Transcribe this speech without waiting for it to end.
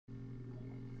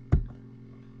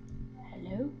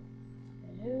Hello?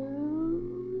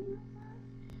 Hello?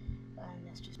 And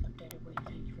let's just put that away,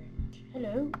 thank you very much.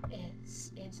 Hello,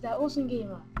 it's that awesome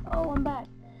gamer. Oh, I'm back.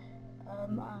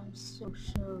 I'm so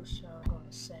sorry. Hold on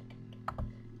a second.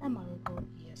 Am I recording?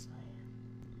 Yes, I am.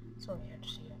 Sorry, I had to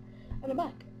see that. And I'm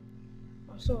back.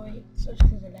 I'm sorry, such a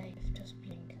delay. Just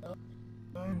blink up.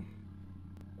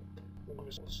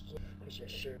 Because I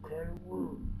said kind of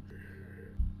rude.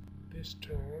 This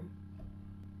time,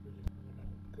 we're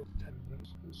gonna go 10 minutes.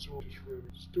 So I just read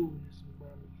still using my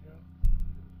account.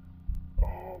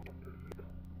 Oh, but the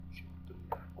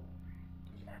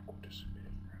lack will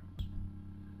disappear, friends.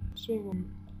 So,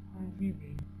 how have you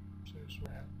been? So sorry,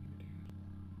 I haven't been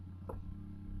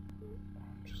videos.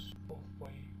 I'm just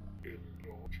halfway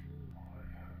indulging my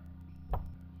hand.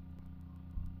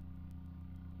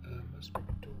 Let's make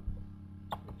a door.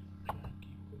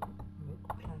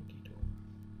 Planky door.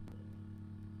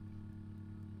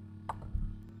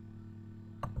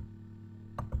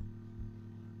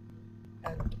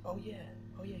 And oh yeah,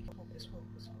 guess what?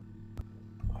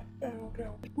 I found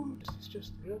out this is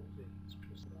just the other thing. It's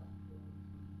just that.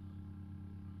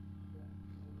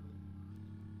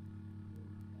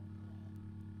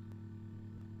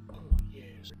 Oh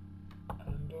yes,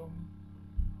 and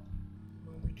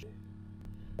when we did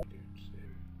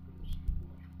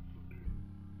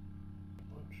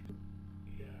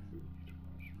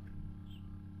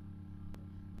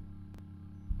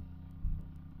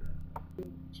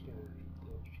sorry,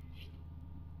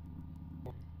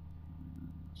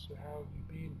 so how have you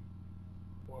been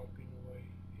while I've been away?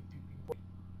 Have you been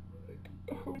like,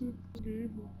 oh, this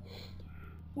game?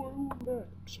 Why was that?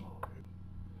 I'm sorry.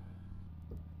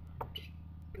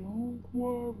 Don't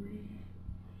worry.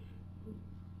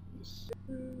 It's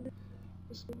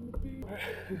gonna be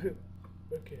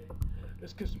okay.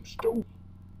 Let's get some stove.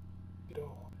 Get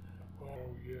on.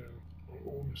 Wow, yeah. I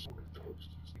honestly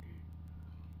touched this game.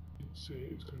 It didn't say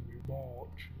it's gonna be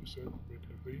March. It said the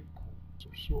middle of April. So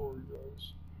sorry,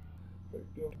 guys. Like,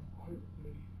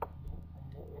 hopefully, I'm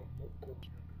not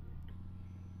promising anything,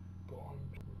 but I'm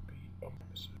gonna be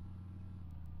episode.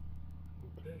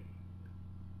 Okay.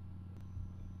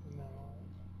 Now,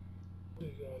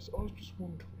 hey guys, I was just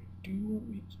wondering, do you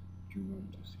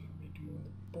want to see me doing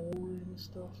the boring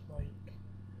stuff like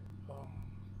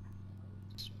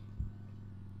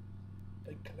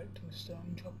collecting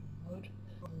stone, chopping wood?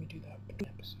 Let me do that between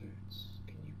episodes.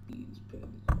 Can you please put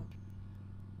in the comments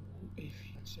if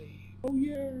you say, oh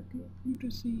yeah, I'd love you to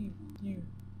see you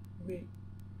make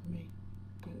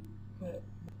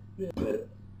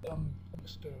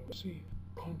stone, see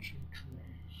punching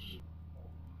trees,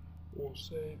 or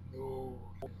say no.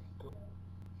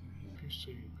 If you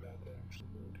say that,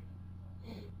 absolutely.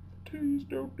 Please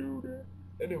don't do that.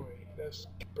 Anyway, let's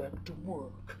get back to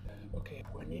work. Okay,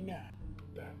 29.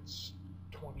 That's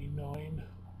 29.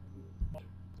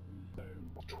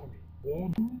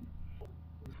 21.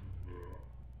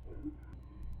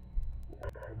 I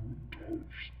haven't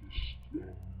touched this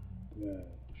wall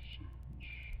since.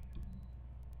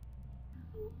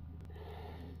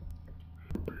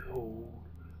 Behold,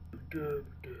 the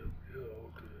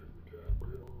behold.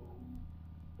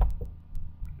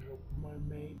 Now, my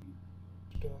main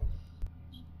stuff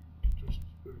is just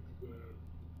over there.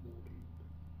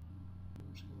 I'm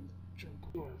just going to jump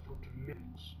away from the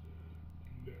legs.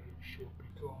 The lag shall be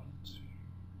gone to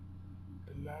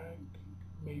the lag,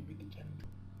 maybe the tendril.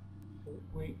 But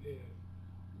wait there.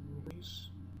 Release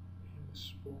in the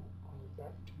spot. I'll be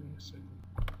back to you in a second.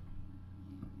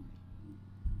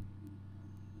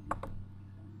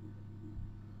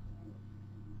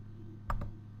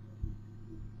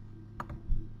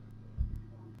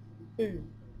 Boom!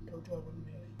 Told you I wouldn't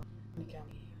be in the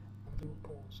county. I'm going to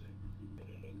pause it.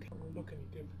 It won't look any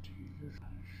different to you.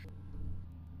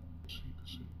 See the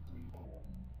same thing. What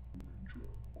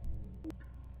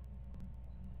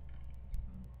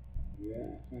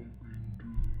have I been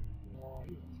doing? Why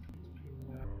have been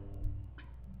around?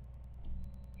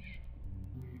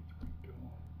 Need to be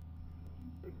done.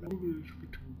 But now it is for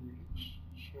 2 weeks,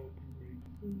 so I can make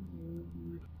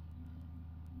food.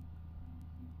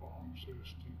 Oh, I'm so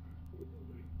stupid.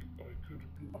 Like, I could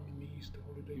have been in the Easter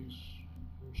holidays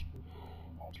from school.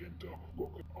 I'll get up, I'm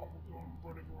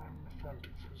running around in a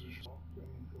frantic position.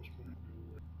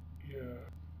 Yeah,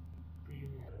 been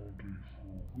on holiday for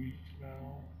a week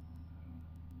now.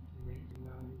 Making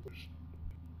around this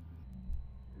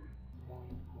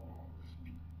Minecraft.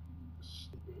 It's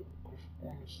a bit of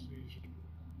honestly,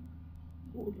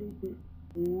 a little bit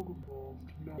bored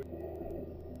involved now.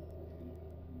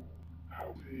 How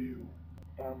do you?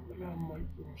 And I'm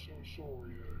so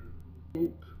sorry.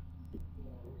 Look,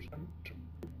 I'm trying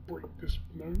to break this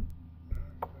note.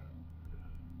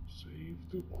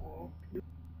 the craft.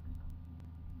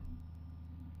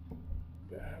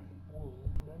 I have wool,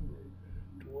 remember.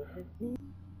 Do I have wool?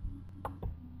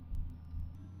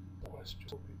 Question,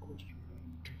 okay, question.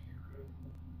 Do you have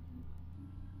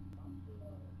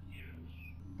wool? Yes.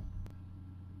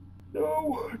 No,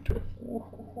 I don't.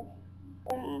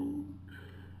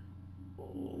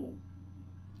 Oh,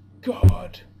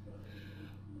 God.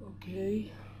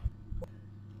 Okay.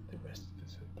 The rest of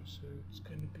this episode is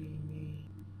going to be me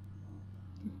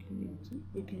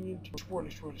looking into.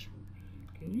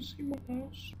 Can you see my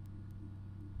house?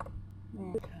 Oh,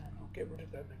 I can. I'll get rid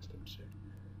of that next episode.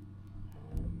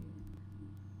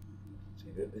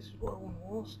 See, this is what I want to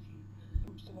ask you.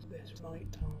 Comes to this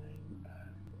night time,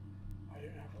 I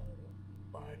don't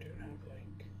have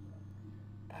like.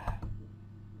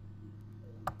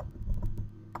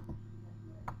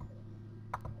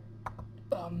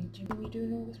 Do you want me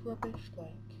doing all this rubbish,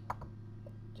 like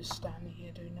just standing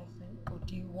here doing nothing, or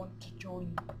do you want to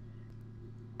join?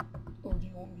 Or do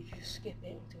you want me to just skip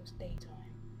it until it's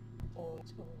daytime? Or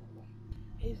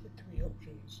here's the three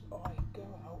options. I go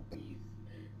out with,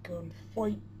 go and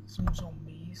fight some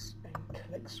zombies and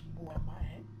collect some wool on my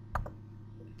head.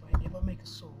 If I make a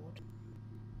sword,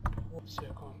 obviously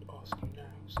I can't ask you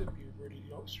now, so it'll be a really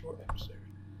short episode.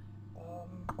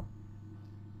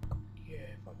 Yeah,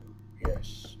 if I go,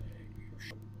 yes, you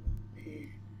should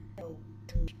be able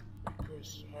to,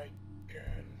 because I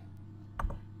can.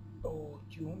 Or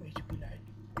do you want me to be like,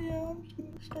 yeah, I'm just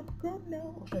gonna start a gun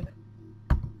now? Or like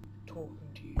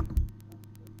talking to you?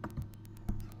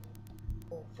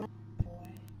 Or boy,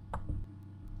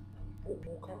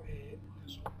 walk out here,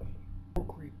 zombie, or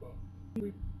creeper,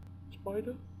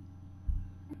 spider?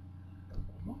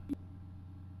 Am I?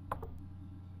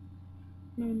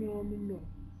 No, I'm in no.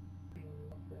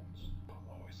 Friends. Oh,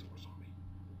 I saw a zombie.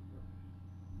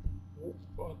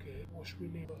 Okay, what should we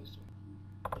name us?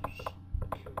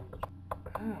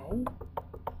 Ow!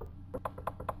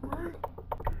 Right.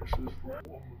 This is right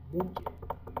on the monster.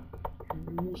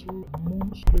 You was a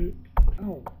monster.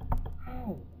 Ow!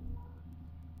 Ow!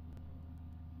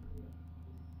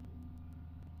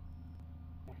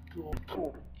 Oh my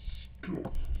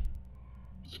God!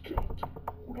 Skeleton,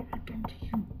 what have I done to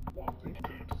you? Nothing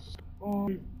good.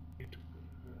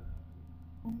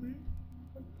 Mommy?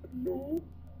 No?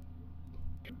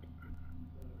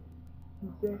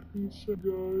 We're back inside,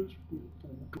 guys, with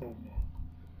full drama.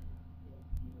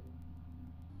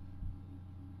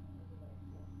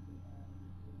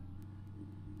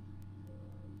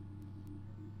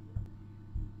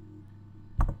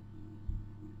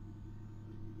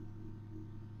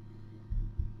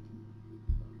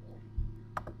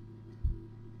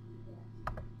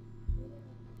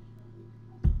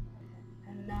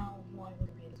 And now, why would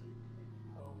it be?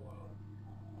 Oh, well.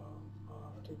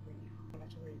 I'll have to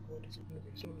record it. It's going to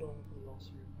be so long for the last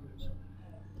few minutes.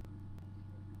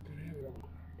 Today,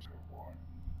 so what?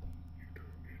 You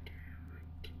don't need to hear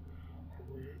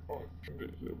it. I think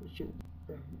this episode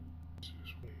ends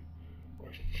this way. I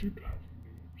should have a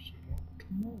new episode up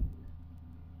tomorrow.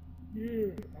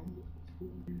 Yeah, I'm looking for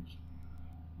these.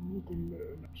 I'm looking at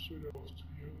an episode after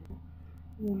the other.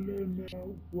 We'll let it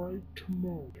out right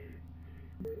tomorrow.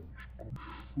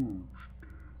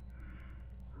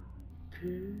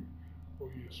 Okay? Oh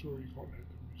yeah, sorry you can't hear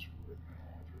the music right now.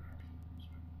 I don't have the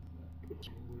music. Because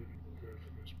I'm really prepared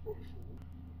for this before.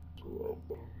 So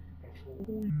I thought,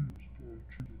 oh you start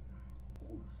cheating.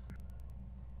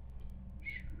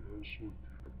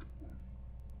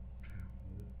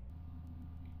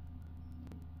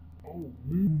 Oh,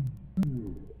 moon.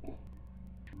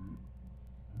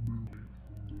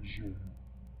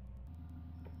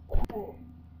 Creeper.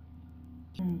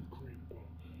 Creeper.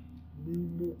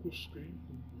 Moonwalk escape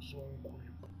from the zone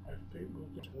creeper. I think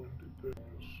that's when it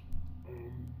does.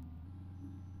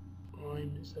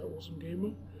 Fine, is that awesome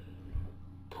gamer?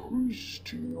 Push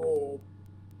to your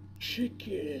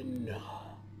chicken.